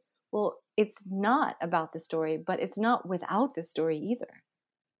story. Well, it's not about the story, but it's not without the story either.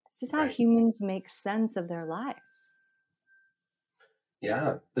 This is how Right. humans make sense of their lives.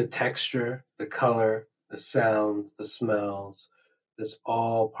 Yeah. The texture, the color, the sounds, the smells, that's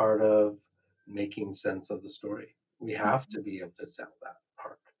all part of making sense of the story. We have Mhm. to be able to tell that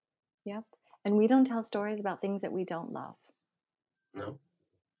part. Yep. And we don't tell stories about things that we don't love. No?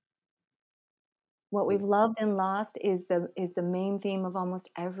 What Mm. we've loved and lost is the main theme of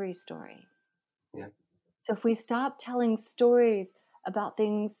almost every story. Yeah. So if we stop telling stories about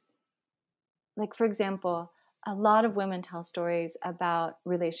things, like for example, a lot of women tell stories about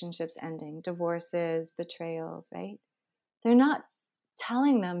relationships ending, divorces, betrayals, right? They're not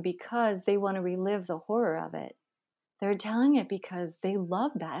telling them because they want to relive the horror of it. They're telling it because they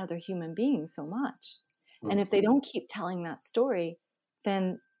love that other human being so much. And if Mm-hmm. they don't keep telling that story,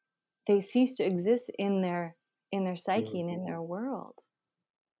 then they cease to exist in their psyche and in their world.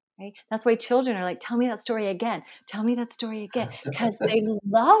 Right? That's why children are like, tell me that story again. Tell me that story again. Because they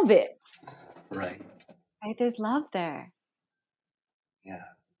love it. Right. Right? There's love there.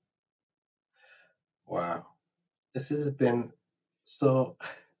 Yeah. Wow. This has been so,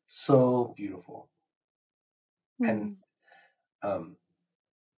 so beautiful. And Mm. um,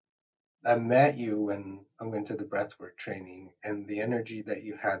 I met you when I went to the breathwork training, and the energy that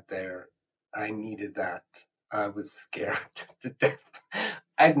you had there, I needed that. I was scared to death.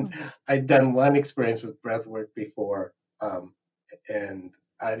 I'd Mm. I'd done one experience with breathwork before, um, and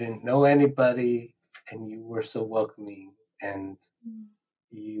I didn't know anybody, and you were so welcoming, and Mm.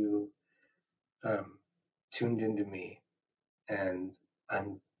 you um, tuned into me, and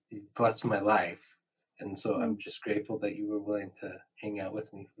I'm you've blessed my life, and so I'm Mm. just grateful that you were willing to hang out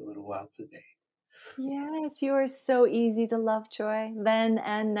with me for a little while today. Yes, you are so easy to love, Troy, then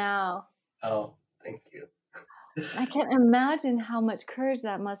and now. Oh, thank you. I can't imagine how much courage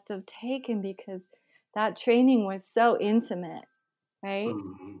that must have taken because that training was so intimate, right?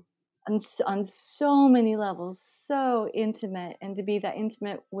 Mhm. On so many levels, so intimate. And to be that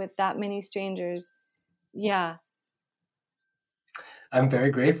intimate with that many strangers, yeah. I'm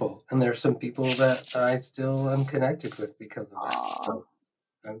very grateful, and there's some people that I still am connected with because of that. Oh,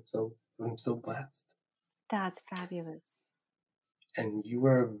 So I'm so blessed, that's fabulous. and you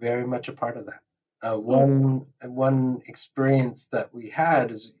were very much a part of that. Mm. One experience that we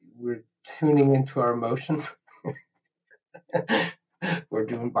had is we're tuning into our emotions. We're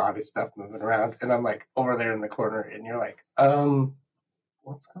doing body stuff, moving around, and I'm like over there in the corner, and you're like,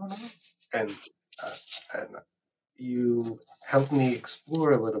 what's going on? And uh, and you helped me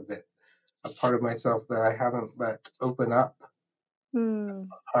explore a little bit a part of myself that I haven't let open up Mm.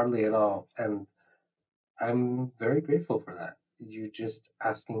 hardly at all. And I'm very grateful for that. You just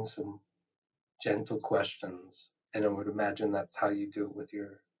asking some gentle questions. And I would imagine that's how you do it with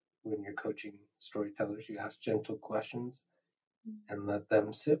when you're coaching storytellers. You ask gentle questions and let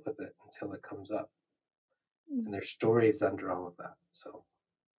them sit with it until it comes up. And there's stories under all of that. So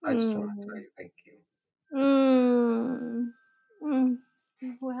I just want to tell Mm. you thank you. Mm. Mm.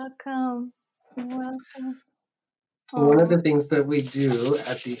 Welcome. Welcome. One of Oh. the things that we do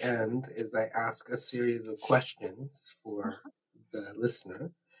at the end is I ask a series of questions for the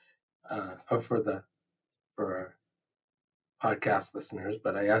listener, or for our podcast listeners.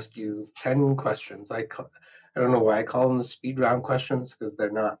 But I ask you 10 questions. I don't know why I call them the speed round questions because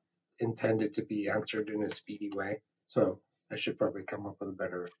they're not intended to be answered in a speedy way. So I should probably come up with a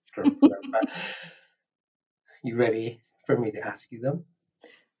better term for them. But you ready for me to ask you them?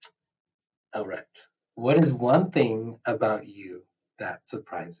 All right. What is one thing about you that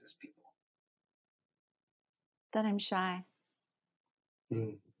surprises people? That I'm shy.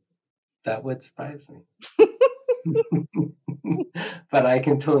 Hmm. That would surprise me. But I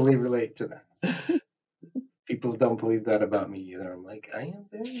can totally relate to that. People don't believe that about me either. I'm like, I am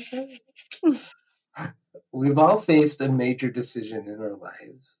very shy. We've all faced a major decision in our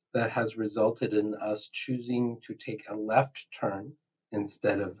lives that has resulted in us choosing to take a left turn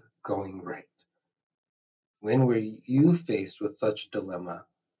instead of going right. When were you faced with such a dilemma,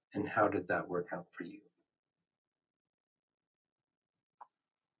 and how did that work out for you?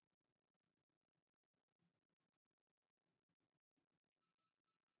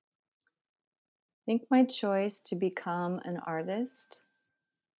 I think my choice to become an artist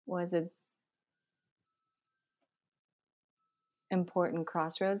was an important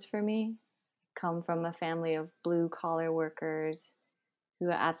crossroads for me. Come from a family of blue collar workers who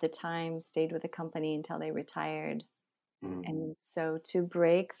at the time stayed with the company until they retired. Mm, And so to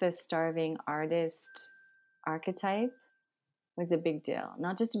break the starving artist archetype was a big deal.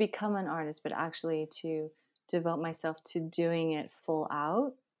 Not just to become an artist, but actually to devote myself to doing it full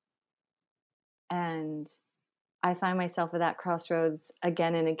out. And I find myself at that crossroads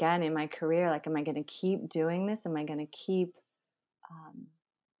again and again in my career. Like, am I going to keep doing this? Am I going to keep um,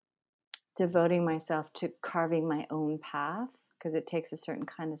 devoting myself to carving my own path? Because it takes a certain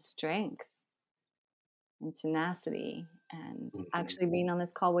kind of strength and tenacity. And mhm, actually, being on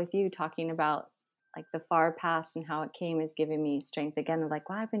this call with you, talking about like the far past and how it came, is giving me strength again. Of like,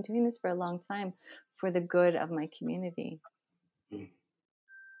 wow, I've been doing this for a long time for the good of my community. mm.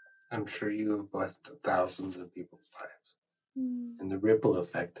 I'm sure you have blessed thousands of people's lives, Mm. and the ripple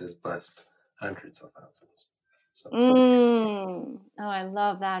effect has blessed hundreds of thousands. So, Oh, I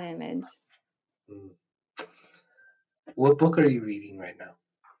love that image. mm. What book are you reading right now?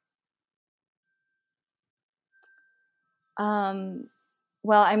 Um,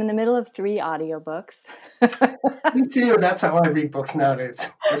 well, I'm in the middle of 3 audiobooks. Me too. That's how I read books nowadays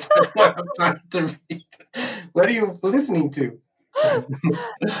because I don't have time to read. What are you listening to?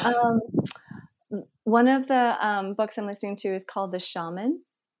 um, One of the books I'm listening to is called The Shaman.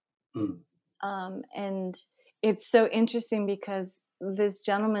 Mm, And it's so interesting because this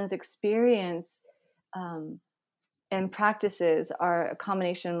gentleman's experience, and practices are a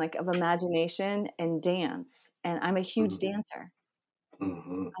combination like of imagination and dance. And I'm a huge dancer.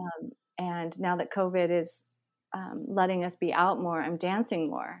 And now that COVID is letting us be out more, I'm dancing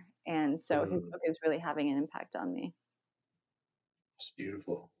more. And so his book is really having an impact on me. It's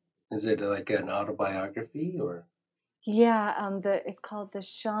beautiful. Is it like an autobiography or? Yeah, it's called The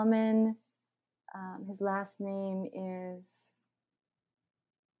Shaman. His last name is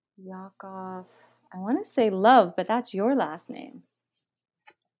Yakov. I want to say Love, but that's your last name.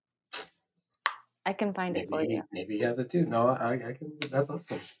 I can find it for you. Maybe he has it too. No, I can. That's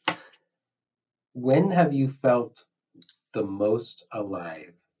awesome. When have you felt the most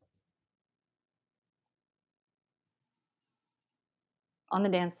alive? On the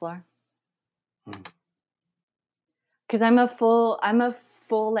dance floor. Because I'm a full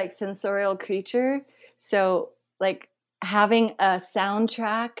like sensorial creature. So like having a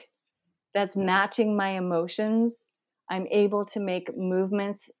soundtrack that's matching my emotions, I'm able to make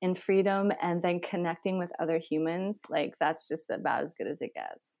movements in freedom and then connecting with other humans. Like that's just about as good as it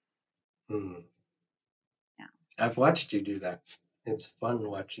gets. Yeah. I've watched you do that. It's fun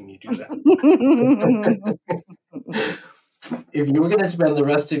watching you do that. If you were going to spend the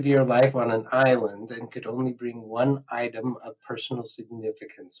rest of your life on an island and could only bring one item of personal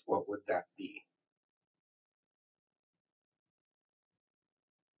significance, what would that be?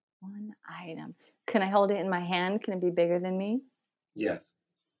 One item. Can I hold it in my hand? Can it be bigger than me? Yes.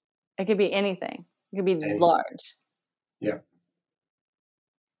 It could be anything. It could be Anything. large. Yeah.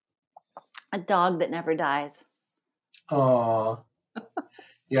 A dog that never dies. Aw.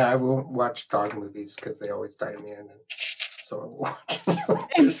 Yeah, I won't watch dog movies because they always die in the end. So I watch.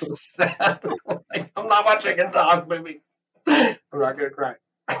 They're so sad. I'm not watching a dog movie. I'm not gonna cry.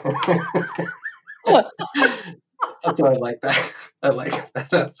 So I like that. I like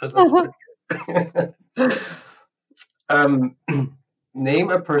that answer. That's pretty good. Name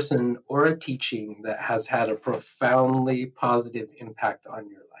a person or a teaching that has had a profoundly positive impact on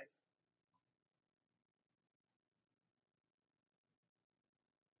your life.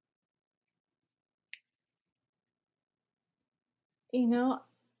 You know,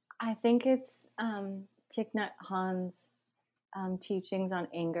 I think it's Thich Nhat Hanh's teachings on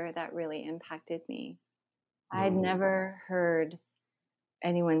anger that really impacted me. I had never heard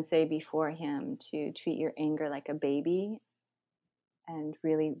anyone say before him to treat your anger like a baby and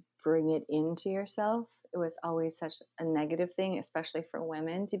really bring it into yourself. It was always such a negative thing, especially for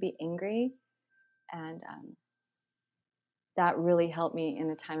women, to be angry. And that really helped me in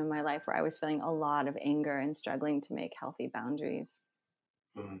a time in my life where I was feeling a lot of anger and struggling to make healthy boundaries.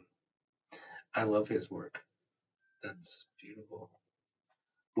 I love his work. That's beautiful.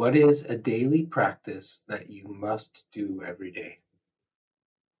 What is a daily practice that you must do every day?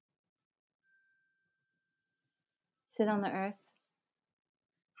 Sit on the earth.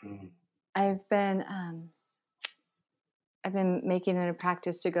 I've been making it a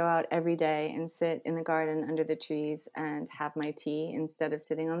practice to go out every day and sit in the garden under the trees and have my tea instead of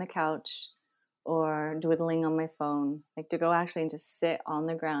sitting on the couch or dwiddling on my phone. Like to go actually and just sit on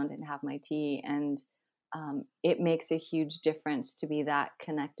the ground and have my tea. And it makes a huge difference to be that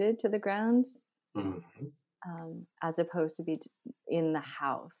connected to the ground as opposed to be in the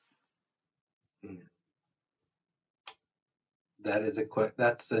house.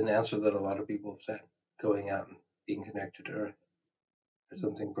 That's an answer that a lot of people have said, going out and being connected to earth. There's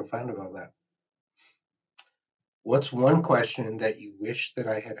something profound about that. What's one question that you wish that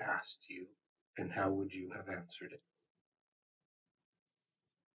I had asked you, and how would you have answered it?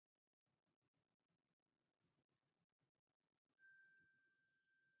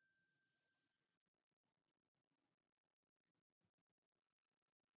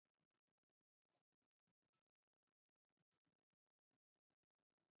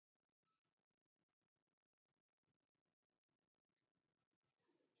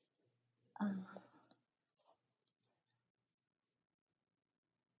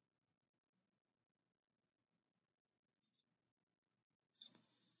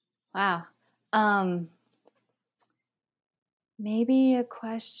 Wow. Maybe a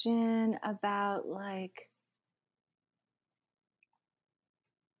question about like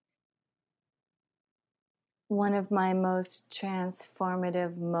one of my most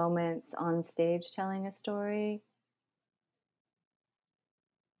transformative moments on stage telling a story.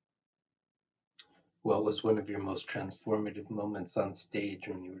 What was one of your most transformative moments on stage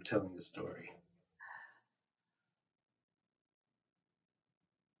when you were telling the story?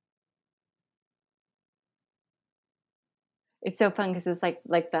 It's so fun because it's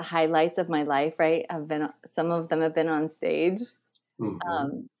like the highlights of my life, right? Some of them have been on stage.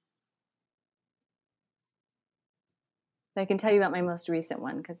 But I can tell you about my most recent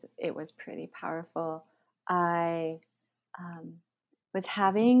one because it was pretty powerful. I was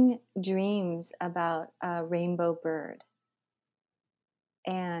having dreams about a rainbow bird,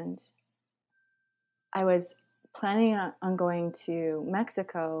 and I was planning on going to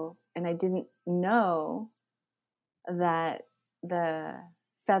Mexico, and I didn't know that the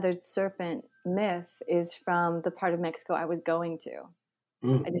feathered serpent myth is from the part of Mexico I was going to.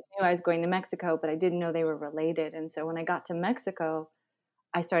 I just knew I was going to Mexico, but I didn't know they were related. And so when I got to Mexico,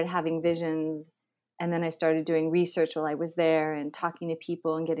 I started having visions, and then I started doing research while I was there and talking to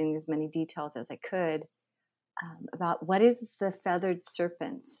people and getting as many details as I could about what is the feathered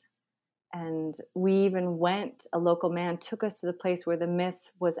serpent. And we even went, a local man took us to the place where the myth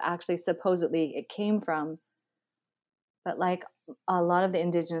was actually supposedly, it came from. But like a lot of the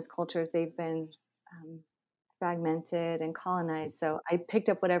indigenous cultures, they've been fragmented and colonized. So I picked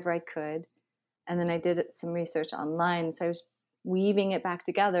up whatever I could, and then I did some research online. So I was weaving it back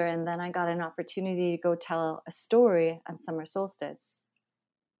together, and then I got an opportunity to go tell a story on summer solstice.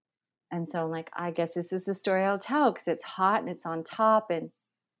 And so I'm like, I guess this is the story I'll tell because it's hot and it's on top. And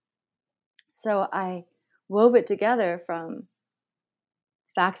so I wove it together from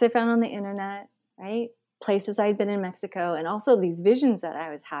facts I found on the internet, right? Places I'd been in Mexico, and also these visions that I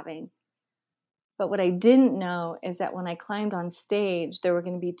was having. But what I didn't know is that when I climbed on stage, there were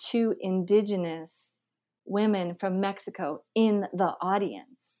going to be 2 indigenous women from Mexico in the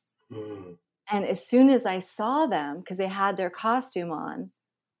audience. And as soon as I saw them, because they had their costume on,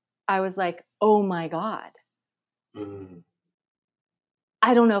 I was like, oh my God.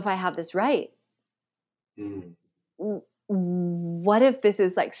 I don't know if I have this right. What if this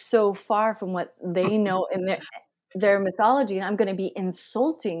is like so far from what they know in their mythology, and I'm going to be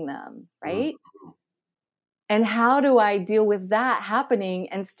insulting them, right? And how do I deal with that happening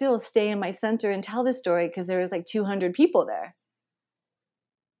and still stay in my center and tell the story? Because there was like 200 people there.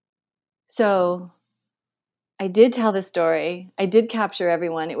 So I did tell the story. I did capture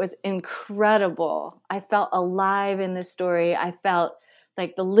everyone. It was incredible. I felt alive in this story. I felt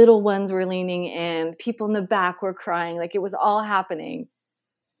like the little ones were leaning in. People in the back were crying. Like it was all happening.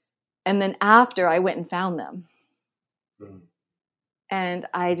 And then after, I went and found them. And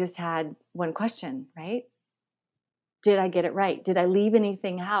I just had one question, right? Did I get it right? Did I leave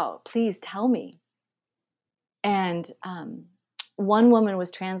anything out? Please tell me. And one woman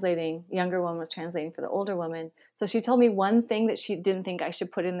was translating, younger one was translating for the older woman. So she told me one thing that she didn't think I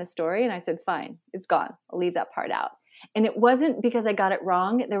should put in the story. And I said, fine, it's gone. I'll leave that part out. And it wasn't because I got it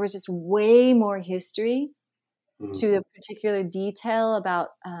wrong. There was just way more history to the particular detail about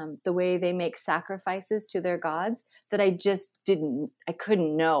the way they make sacrifices to their gods that I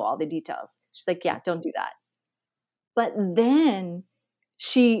couldn't know all the details. She's like, yeah, don't do that. But then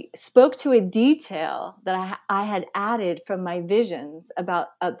she spoke to a detail that I had added from my visions about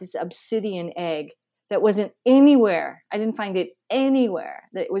this obsidian egg that wasn't anywhere. I didn't find it anywhere.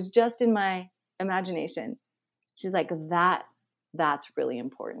 That it was just in my imagination. She's like, that's really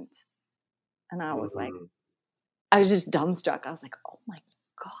important. And I was like, I was just dumbstruck. I was like, oh my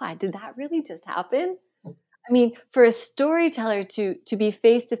God, did that really just happen? I mean, for a storyteller to be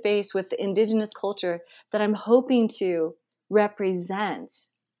face to face with the indigenous culture that I'm hoping to represent,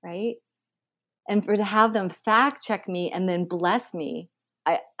 right? And to have them fact check me and then bless me,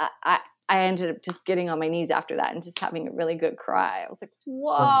 I ended up just getting on my knees after that and just having a really good cry. I was like,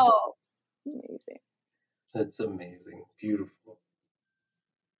 whoa, amazing. That's amazing. Beautiful.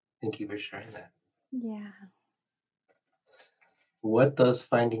 Thank you for sharing that. Yeah. What does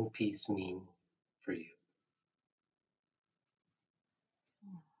finding peace mean for you?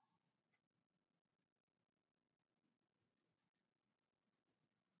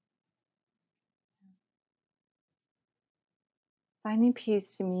 Finding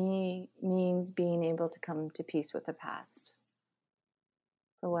peace to me means being able to come to peace with the past,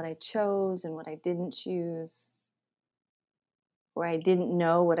 for what I chose and what I didn't choose, where I didn't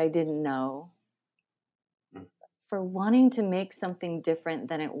know what I didn't know, for wanting to make something different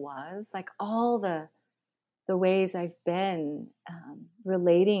than it was, like all the ways I've been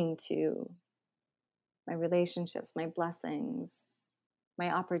relating to my relationships, my blessings, my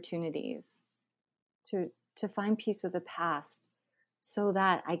opportunities, to find peace with the past so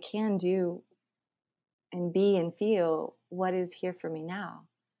that I can do and be and feel what is here for me now.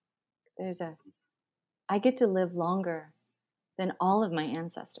 I get to live longer than all of my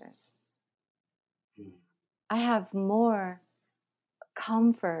ancestors. I have more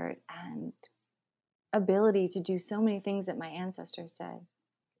comfort and ability to do so many things that my ancestors did.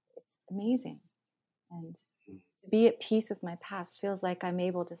 It's amazing. And to be at peace with my past feels like I'm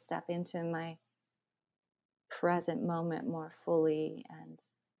able to step into present moment more fully and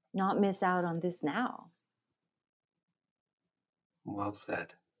not miss out on this now. Well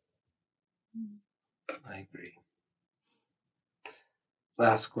said. I agree.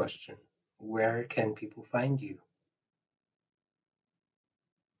 Last question. Where can people find you?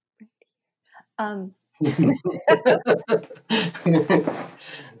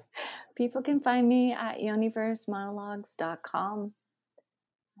 People can find me at yoniversemonologues.com.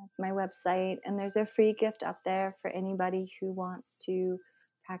 That's my website. And there's a free gift up there for anybody who wants to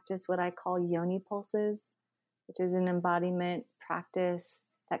practice what I call yoni pulses, which is an embodiment practice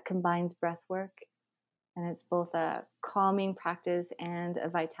that combines breath work. And it's both a calming practice and a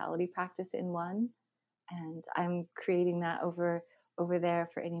vitality practice in one. And I'm creating that over there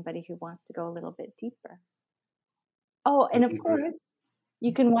for anybody who wants to go a little bit deeper. Oh, and of course,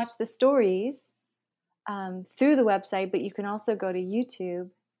 you can watch the stories through the website, but you can also go to YouTube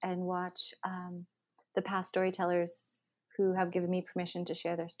and watch the past storytellers who have given me permission to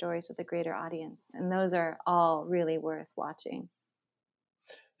share their stories with a greater audience. And those are all really worth watching.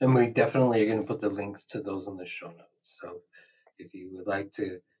 And we definitely are going to put the links to those in the show notes. So if you would like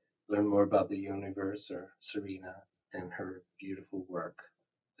to learn more about the universe or Serena and her beautiful work,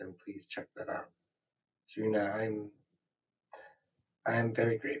 then please check that out. Serena, I'm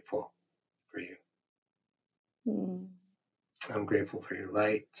very grateful for you. I'm grateful for your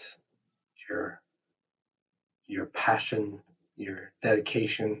light, your passion, your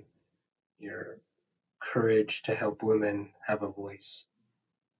dedication, your courage to help women have a voice.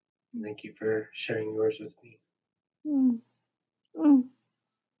 Thank you for sharing yours with me.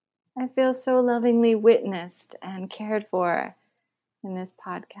 I feel so lovingly witnessed and cared for in this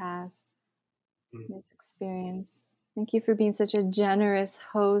podcast, this experience. Thank you for being such a generous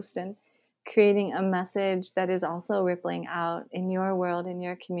host and creating a message that is also rippling out in your world, in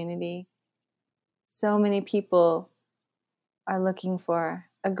your community. So many people are looking for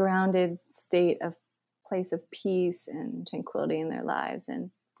a grounded state of place of peace and tranquility in their lives. And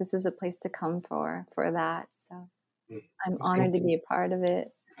this is a place to come for that. So I'm honored to be a part of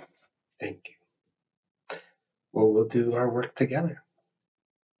it. Thank you. Well, we'll do our work together.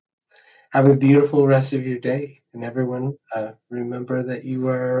 Have a beautiful rest of your day. And everyone, remember that you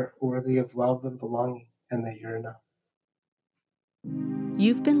are worthy of love and belonging and that you're enough.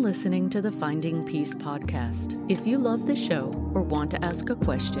 You've been listening to the Finding Peace podcast. If you love the show or want to ask a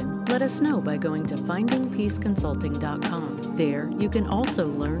question, let us know by going to findingpeaceconsulting.com. There, you can also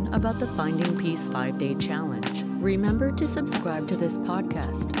learn about the Finding Peace 5-Day Challenge. Remember to subscribe to this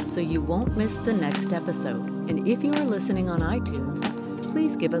podcast so you won't miss the next episode. And if you are listening on iTunes,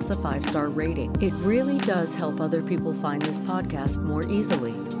 please give us a 5-star rating. It really does help other people find this podcast more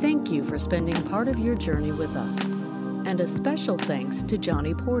easily. Thank you for spending part of your journey with us. And a special thanks to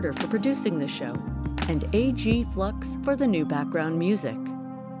Johnny Porter for producing the show, and A.G. Flux for the new background music.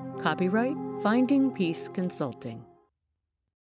 Copyright Finding Peace Consulting.